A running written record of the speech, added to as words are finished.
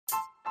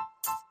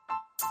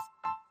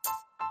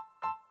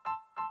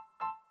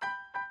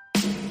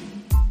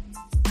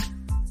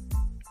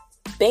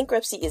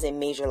Bankruptcy is a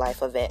major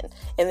life event,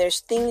 and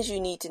there's things you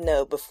need to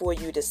know before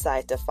you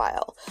decide to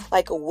file,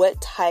 like what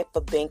type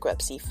of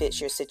bankruptcy fits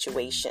your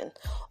situation.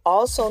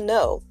 Also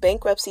know,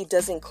 bankruptcy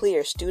doesn't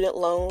clear student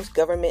loans,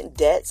 government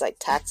debts like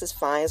taxes,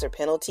 fines, or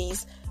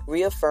penalties,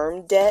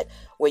 reaffirmed debt,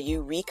 where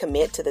you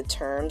recommit to the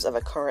terms of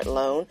a current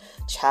loan,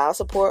 child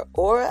support,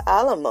 or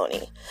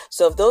alimony.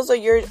 So if those are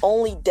your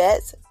only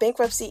debts,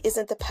 bankruptcy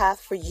isn't the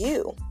path for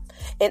you.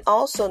 And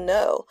also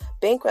know,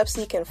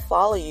 bankruptcy can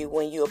follow you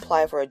when you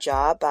apply for a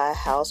job, buy a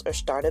house, or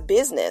start a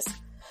business.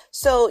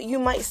 So you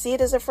might see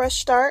it as a fresh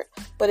start,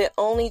 but it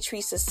only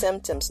treats the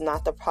symptoms,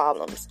 not the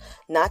problems.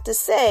 Not to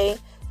say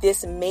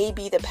this may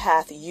be the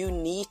path you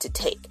need to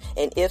take.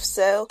 And if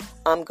so,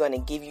 I'm going to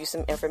give you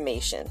some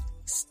information.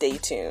 Stay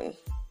tuned.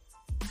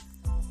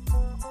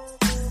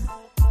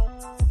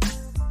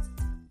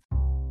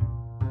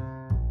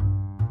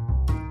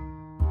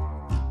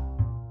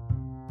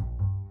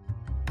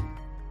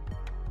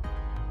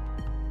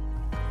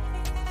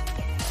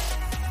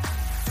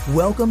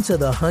 Welcome to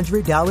the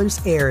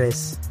 $100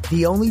 Heiress,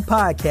 the only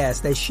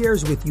podcast that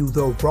shares with you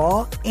the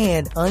raw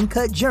and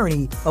uncut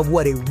journey of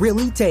what it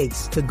really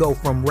takes to go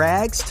from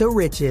rags to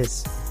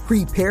riches.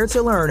 Prepare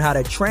to learn how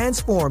to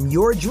transform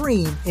your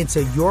dream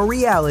into your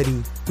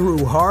reality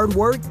through hard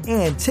work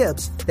and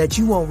tips that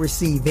you won't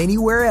receive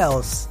anywhere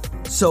else.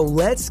 So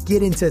let's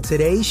get into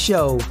today's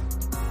show.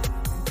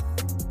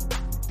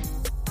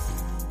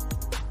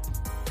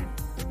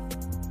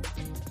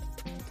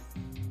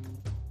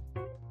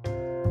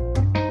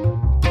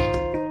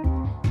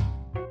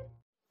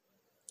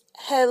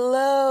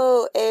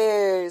 Hello,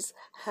 heirs.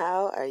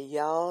 How are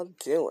y'all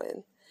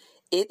doing?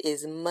 It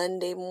is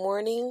Monday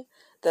morning,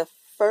 the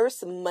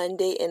first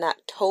Monday in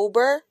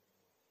October,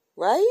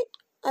 right?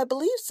 I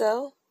believe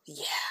so.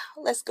 Yeah,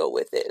 let's go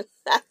with it.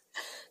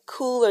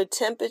 Cooler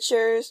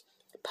temperatures,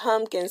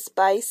 pumpkin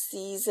spice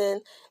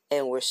season,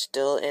 and we're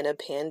still in a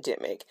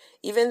pandemic.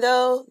 Even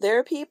though there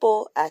are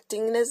people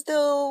acting as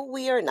though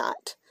we are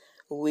not.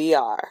 We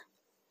are.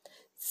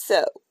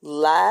 So,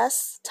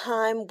 last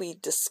time we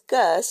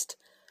discussed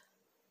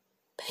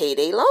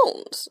payday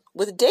loans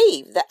with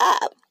Dave, the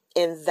app,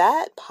 and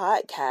that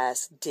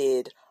podcast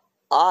did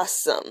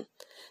awesome.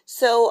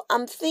 So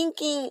I'm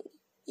thinking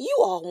you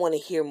all want to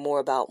hear more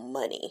about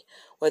money,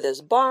 whether it's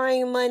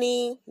borrowing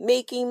money,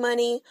 making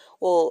money.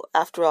 Well,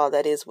 after all,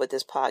 that is what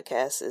this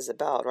podcast is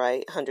about,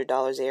 right?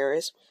 $100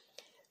 Heiress.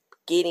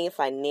 Getting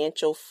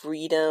financial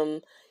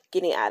freedom,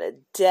 getting out of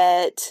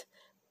debt,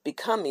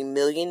 becoming a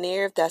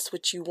millionaire if that's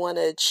what you want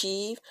to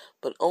achieve,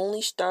 but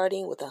only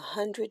starting with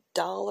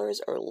 $100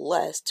 or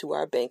less to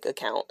our bank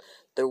account,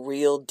 the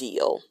real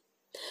deal.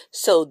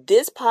 So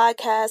this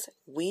podcast,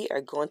 we are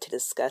going to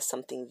discuss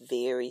something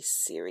very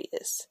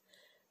serious: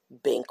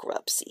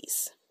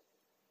 bankruptcies.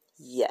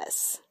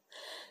 Yes.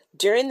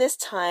 During this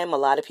time, a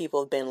lot of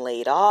people have been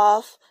laid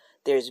off.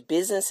 There's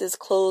businesses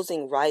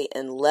closing right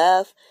and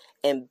left,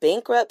 and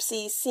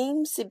bankruptcy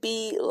seems to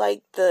be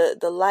like the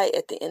light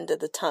at the end of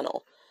the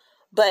tunnel.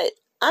 But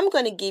I'm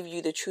going to give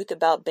you the truth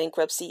about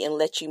bankruptcy and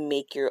let you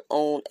make your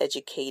own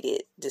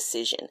educated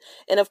decision.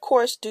 And of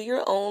course, do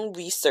your own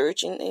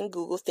research and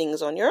Google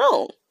things on your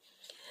own.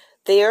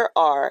 There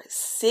are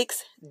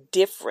 6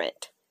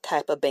 different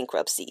type of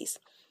bankruptcies.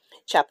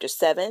 Chapter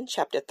 7,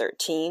 Chapter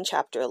 13,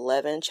 Chapter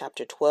 11,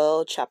 Chapter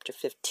 12, Chapter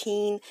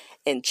 15,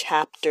 and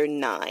Chapter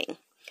 9.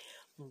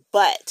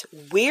 But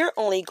we're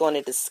only going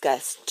to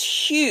discuss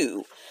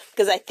 2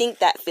 because I think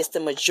that fits the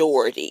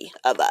majority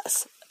of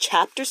us.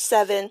 Chapter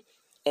 7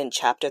 and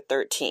Chapter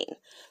 13.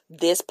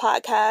 This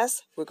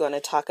podcast, we're going to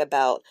talk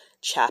about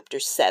Chapter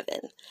 7.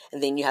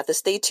 And then you have to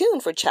stay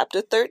tuned for Chapter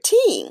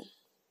 13.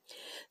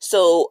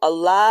 So a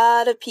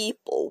lot of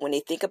people, when they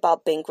think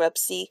about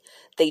bankruptcy,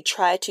 they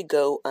try to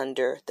go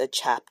under the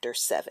Chapter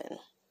 7.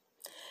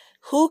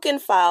 Who can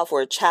file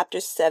for a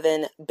Chapter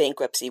 7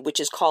 bankruptcy, which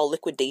is called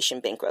liquidation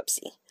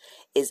bankruptcy,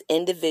 is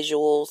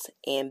individuals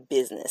and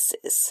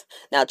businesses.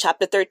 Now,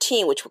 Chapter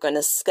 13, which we're going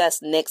to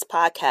discuss next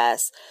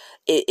podcast,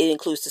 it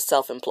includes the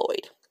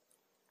self-employed.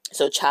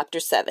 So Chapter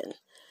 7,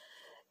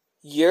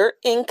 your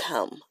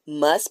income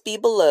must be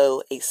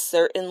below a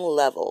certain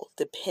level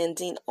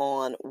depending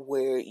on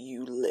where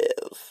you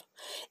live.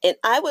 And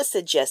I would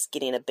suggest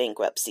getting a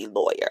bankruptcy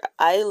lawyer.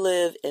 I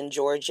live in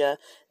Georgia.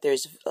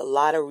 There's a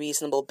lot of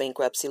reasonable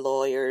bankruptcy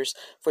lawyers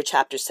for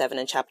Chapter 7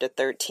 and Chapter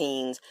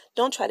 13.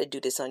 Don't try to do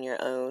this on your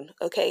own,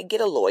 okay?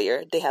 Get a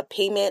lawyer. They have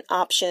payment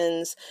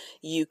options.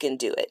 You can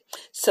do it.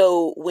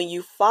 So when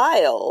you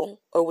file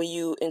or when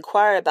you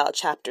inquire about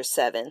Chapter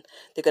 7,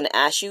 they're going to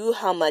ask you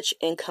how much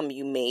income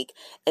you make.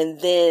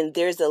 And then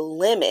there's a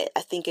limit.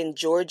 I think in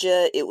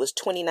Georgia, it was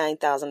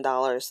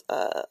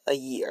 $29,000 a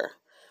year.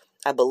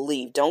 I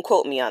believe. Don't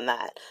quote me on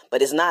that,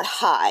 but it's not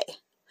high.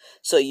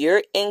 So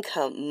your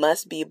income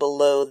must be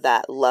below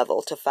that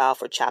level to file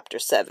for Chapter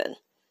 7.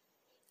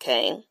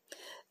 Okay.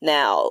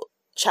 Now,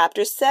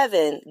 Chapter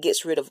 7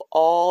 gets rid of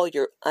all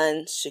your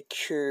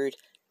unsecured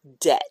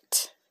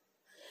debt,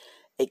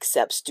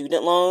 except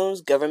student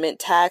loans, government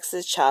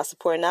taxes, child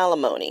support, and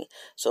alimony.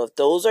 So if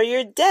those are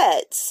your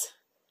debts,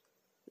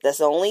 That's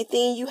the only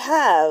thing you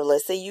have.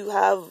 Let's say you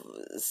have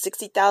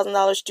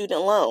 $60,000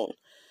 student loan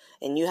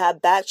and you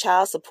have back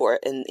child support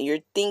and you're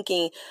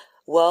thinking,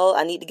 well,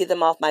 I need to get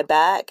them off my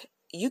back.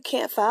 You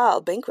can't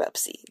file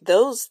bankruptcy.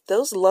 Those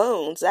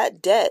loans,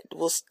 that debt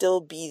will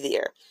still be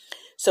there.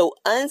 So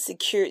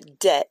unsecured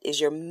debt is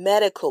your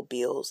medical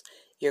bills,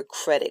 your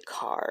credit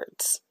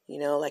cards,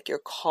 like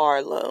your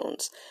car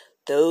loans.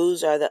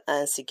 Those are the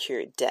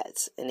unsecured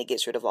debts, and it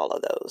gets rid of all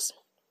of those.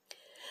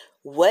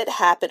 What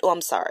happened? Oh,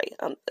 I'm sorry.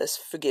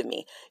 Forgive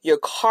me. Your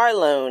car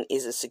loan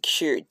is a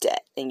secured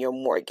debt in your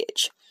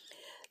mortgage.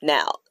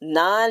 Now,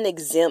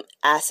 non-exempt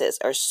assets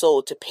are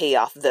sold to pay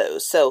off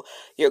those. So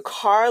your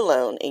car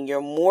loan and your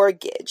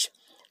mortgage,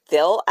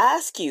 they'll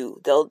ask you,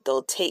 they'll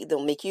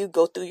make you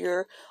go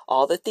through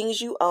all the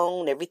things you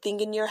own, everything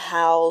in your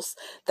house.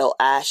 They'll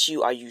ask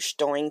you, are you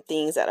storing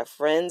things at a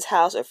friend's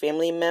house or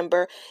family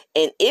member?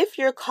 And if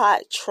you're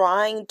caught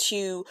trying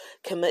to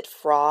commit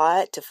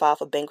fraud to file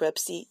for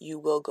bankruptcy, you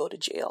will go to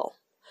jail.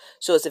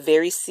 So it's a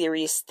very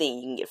serious thing.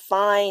 You can get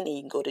fined and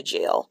you can go to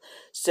jail.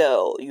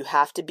 So you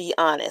have to be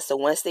honest. So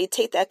once they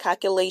take that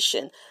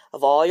calculation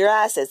of all your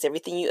assets,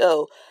 everything you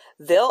owe,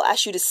 they'll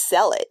ask you to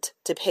sell it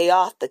to pay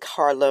off the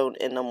car loan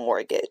and the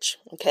mortgage.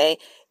 Okay?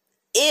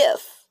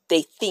 If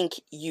they think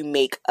you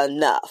make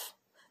enough.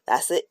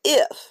 That's an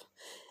if.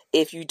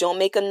 If you don't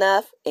make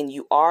enough and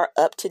you are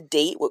up to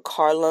date with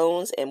car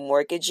loans and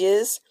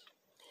mortgages,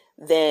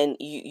 then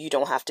you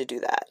don't have to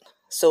do that.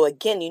 So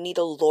again, you need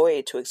a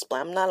lawyer to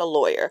explain. I'm not a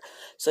lawyer.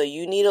 So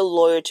you need a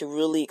lawyer to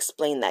really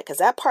explain that, because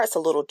that part's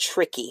a little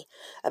tricky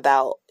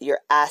about your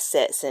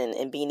assets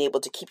and being able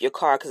to keep your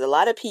car. Because a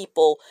lot of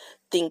people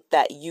think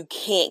that you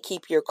can't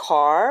keep your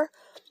car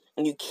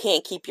and you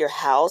can't keep your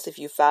house if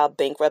you file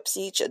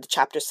bankruptcy,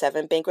 Chapter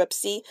 7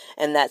 bankruptcy,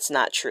 and that's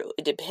not true.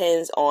 It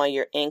depends on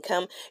your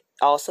income.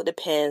 Also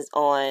depends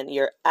on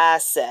your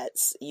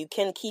assets. You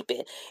can keep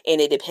it,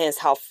 and it depends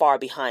how far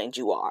behind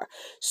you are.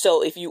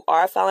 So if you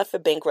are filing for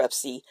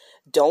bankruptcy,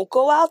 don't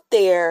go out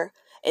there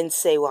and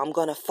say, well, I'm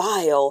going to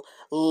file.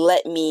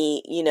 Let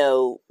me,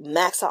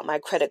 max out my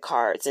credit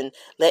cards and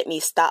let me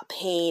stop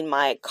paying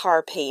my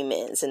car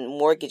payments and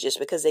mortgages,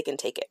 because they can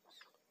take it.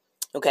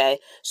 Okay,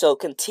 so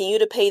continue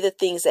to pay the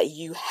things that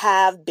you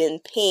have been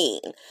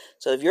paying.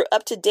 So if you're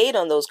up to date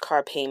on those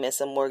car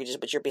payments and mortgages,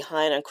 but you're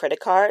behind on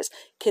credit cards,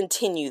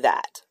 continue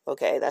that.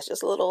 Okay, that's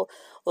just a little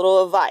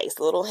advice,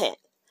 a little hint.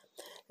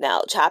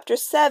 Now, Chapter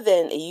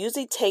 7, it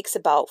usually takes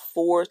about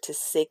 4 to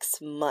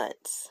 6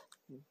 months.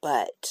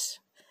 But,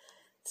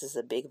 this is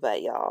a big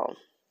but, y'all.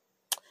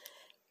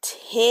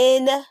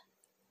 10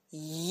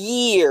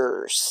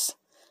 years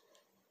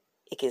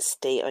it can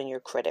stay on your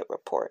credit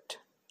report.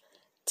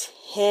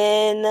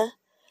 10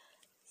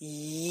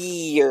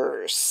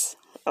 years.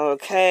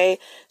 Okay,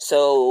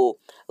 so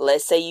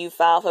let's say you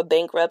file for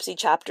bankruptcy,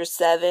 Chapter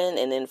 7,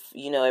 and then,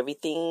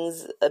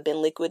 everything's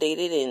been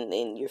liquidated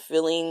and you're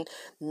feeling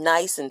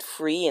nice and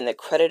free and the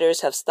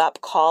creditors have stopped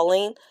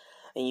calling,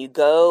 and you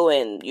go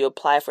and you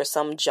apply for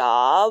some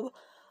job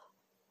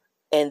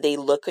and they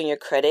look on your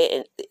credit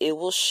and it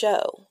will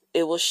show.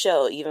 It will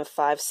show even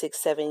 5, 6,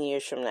 7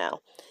 years from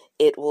now.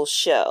 It will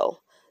show.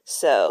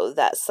 So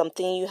that's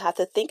something you have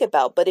to think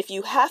about. But if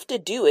you have to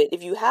do it,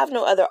 if you have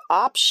no other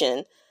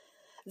option,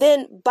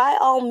 then by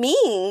all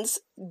means,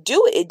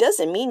 do it. It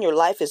doesn't mean your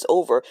life is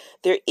over.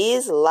 There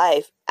is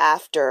life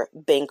after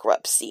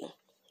bankruptcy.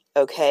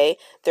 Okay?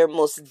 There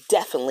most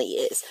definitely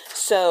is.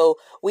 So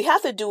we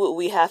have to do what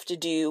we have to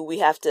do. We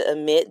have to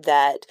admit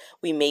that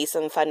we made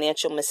some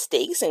financial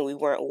mistakes and we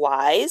weren't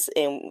wise,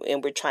 and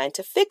we're trying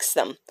to fix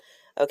them.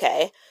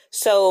 Okay?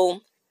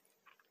 So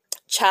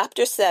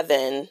Chapter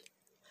 7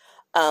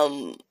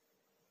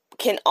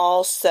 can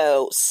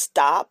also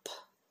stop.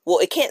 Well,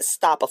 it can't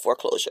stop a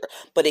foreclosure,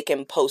 but it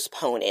can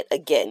postpone it.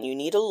 Again, you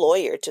need a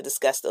lawyer to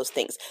discuss those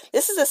things.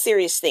 This is a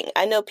serious thing.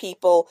 I know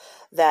people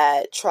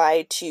that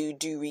try to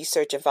do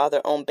research and file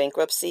their own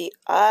bankruptcy.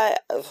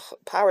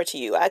 Power to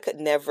you. I could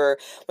never,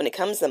 when it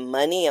comes to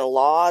money and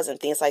laws and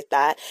things like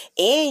that,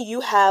 and you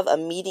have a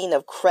meeting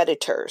of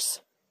creditors.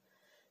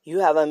 You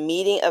have a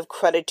meeting of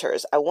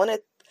creditors. I want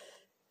to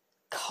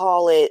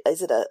call it,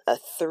 is it a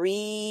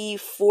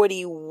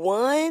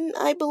 341,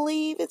 I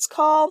believe it's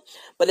called,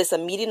 but it's a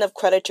meeting of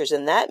creditors,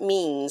 and that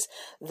means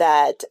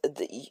that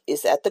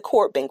it's at the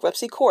court,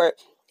 bankruptcy court,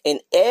 and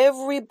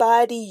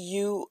everybody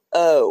you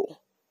owe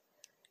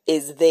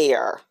is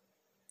there.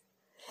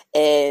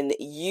 And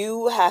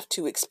you have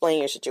to explain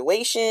your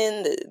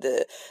situation.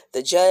 The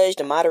judge,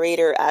 the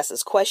moderator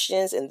asks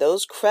questions, and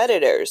those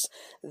creditors,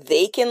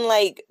 they can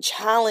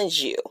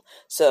challenge you.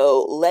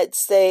 So let's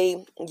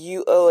say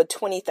you owe a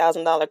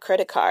 $20,000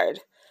 credit card.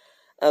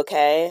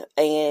 Okay,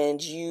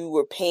 and you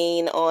were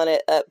paying on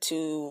it up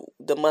to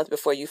the month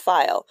before you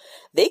file.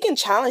 They can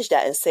challenge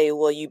that and say,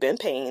 well, you've been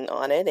paying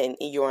on it and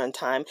you're on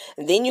time.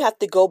 And then you have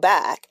to go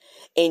back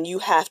and you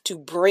have to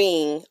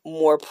bring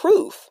more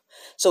proof.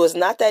 So it's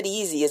not that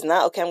easy. It's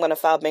not, okay, I'm going to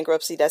file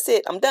bankruptcy. That's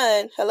it. I'm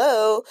done.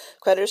 Hello,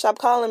 creditor, stop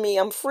calling me.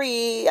 I'm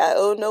free. I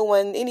owe no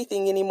one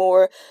anything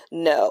anymore.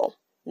 No.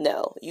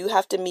 No, you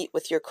have to meet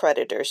with your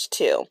creditors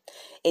too.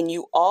 And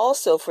you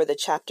also, for the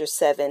Chapter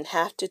 7,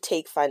 have to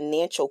take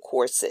financial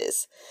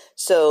courses.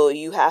 So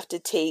you have to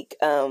take,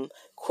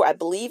 I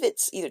believe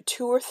it's either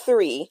 2 or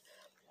 3.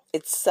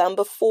 It's some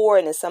before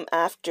and then some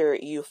after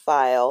you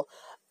file,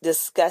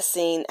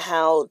 discussing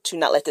how to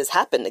not let this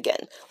happen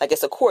again. Like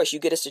it's a course, you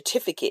get a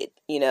certificate,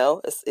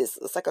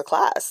 it's like a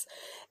class.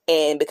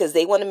 And because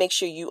they want to make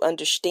sure you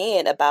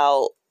understand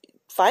about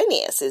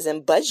finances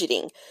and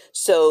budgeting.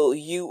 So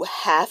you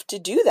have to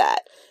do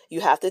that.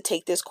 You have to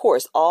take this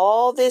course.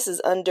 All this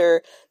is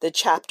under the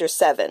Chapter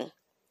 7.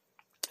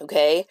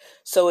 Okay.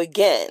 So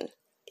again,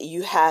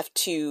 you have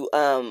to,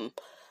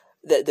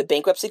 the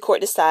bankruptcy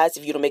court decides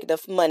if you don't make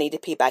enough money to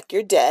pay back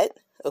your debt.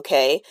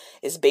 Okay,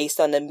 it's based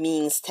on the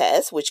means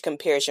test, which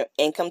compares your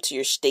income to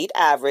your state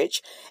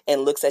average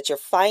and looks at your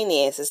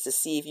finances to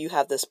see if you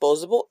have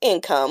disposable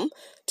income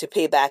to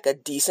pay back a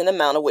decent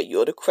amount of what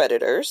you owe to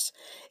creditors.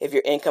 If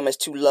your income is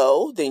too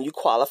low, then you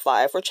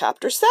qualify for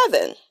Chapter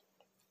 7.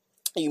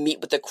 You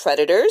meet with the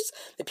creditors,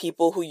 the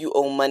people who you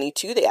owe money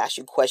to. They ask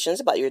you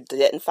questions about your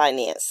debt and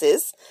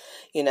finances,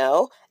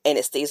 and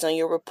it stays on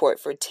your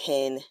report for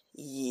 10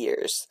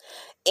 years.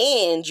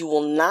 And you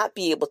will not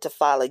be able to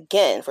file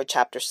again for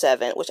Chapter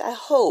 7, which I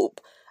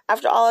hope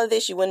after all of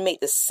this, you wouldn't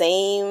make the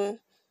same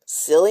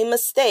silly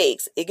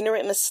mistakes,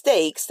 ignorant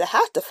mistakes to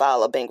have to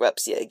file a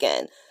bankruptcy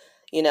again,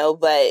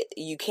 but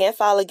you can't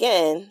file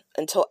again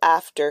until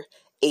after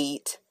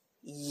 8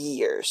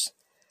 years.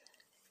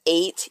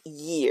 8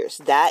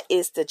 years. That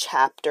is the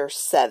Chapter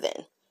 7.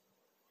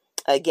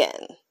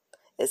 Again,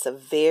 it's a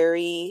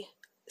very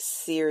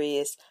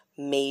serious,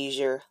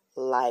 major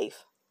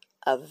life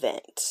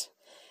event.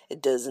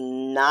 It does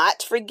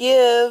not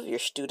forgive your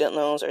student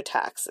loans or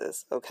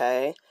taxes,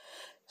 okay?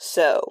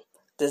 So,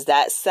 does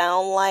that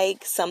sound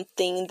like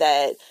something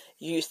that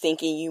you're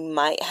thinking you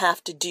might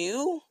have to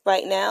do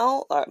right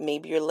now? Or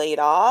maybe you're laid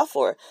off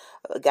or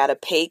got a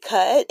pay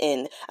cut?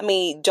 And,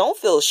 don't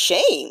feel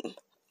shame.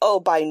 Oh,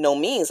 by no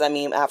means.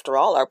 After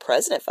all, our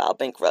president filed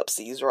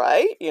bankruptcies,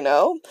 right?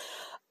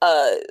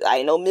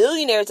 I know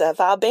millionaires that have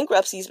filed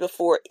bankruptcies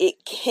before.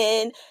 It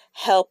can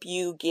help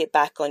you get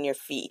back on your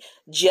feet.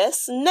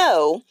 Just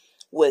know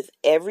with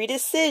every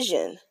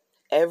decision,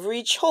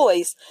 every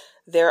choice,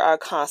 there are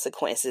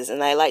consequences.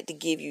 And I like to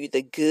give you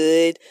the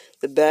good,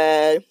 the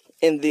bad,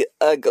 and the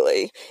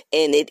ugly.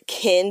 And it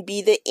can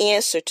be the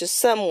answer to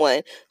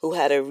someone who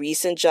had a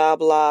recent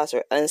job loss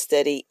or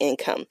unsteady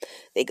income.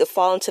 They could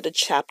fall into the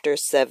Chapter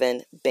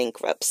 7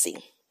 bankruptcy.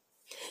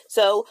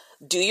 So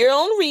do your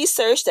own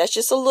research. That's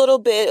just a little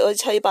bit. I'll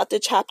tell you about the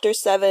Chapter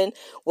 7,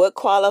 what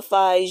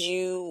qualifies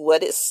you,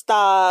 what it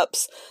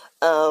stops.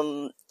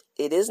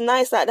 It is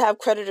nice not to have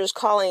creditors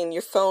calling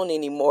your phone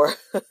anymore.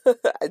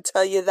 I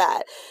tell you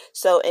that.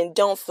 So, and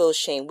don't feel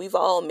shame. We've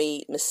all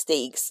made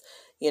mistakes,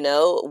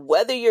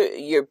 whether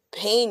you're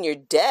paying your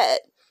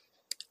debt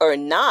or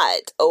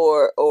not,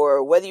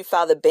 or whether you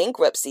file the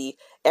bankruptcy,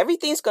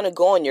 everything's going to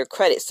go on your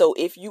credit. So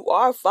if you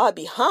are far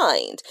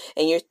behind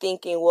and you're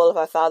thinking, well, if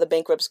I file the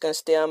bankruptcy, it's going to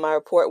stay on my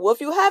report. Well,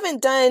 if you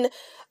haven't done,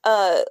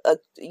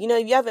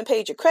 you haven't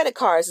paid your credit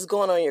cards, it's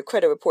going on your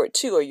credit report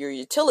too, or your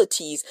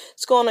utilities,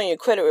 it's going on your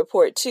credit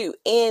report too.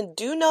 And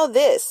do know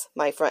this,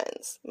 my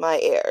friends, my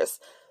heirs.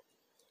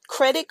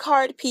 Credit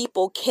card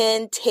people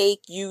can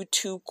take you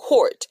to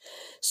court.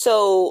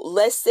 So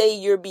let's say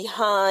you're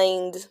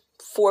behind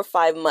 4 or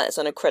 5 months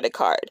on a credit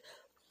card.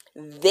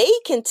 They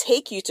can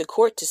take you to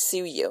court to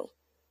sue you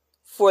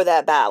for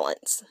that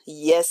balance.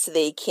 Yes,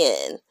 they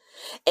can.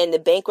 And the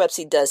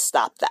bankruptcy does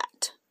stop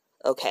that.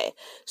 Okay.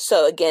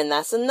 So again,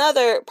 that's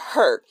another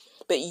perk.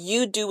 But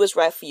you do what's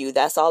right for you.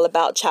 That's all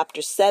about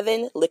Chapter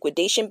 7,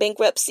 liquidation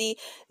bankruptcy.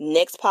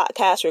 Next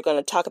podcast, we're going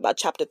to talk about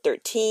Chapter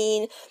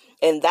 13.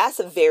 And that's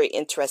a very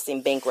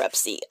interesting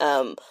bankruptcy.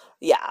 I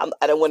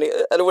don't want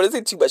to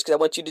say too much because I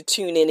want you to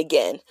tune in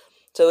again.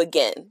 So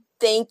again,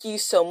 thank you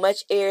so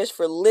much, heirs,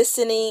 for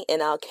listening.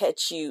 And I'll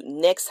catch you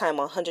next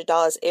time on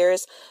 $100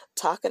 Heirs,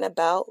 talking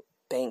about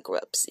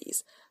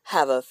bankruptcies.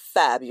 Have a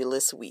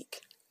fabulous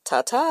week.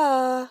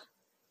 Ta-ta.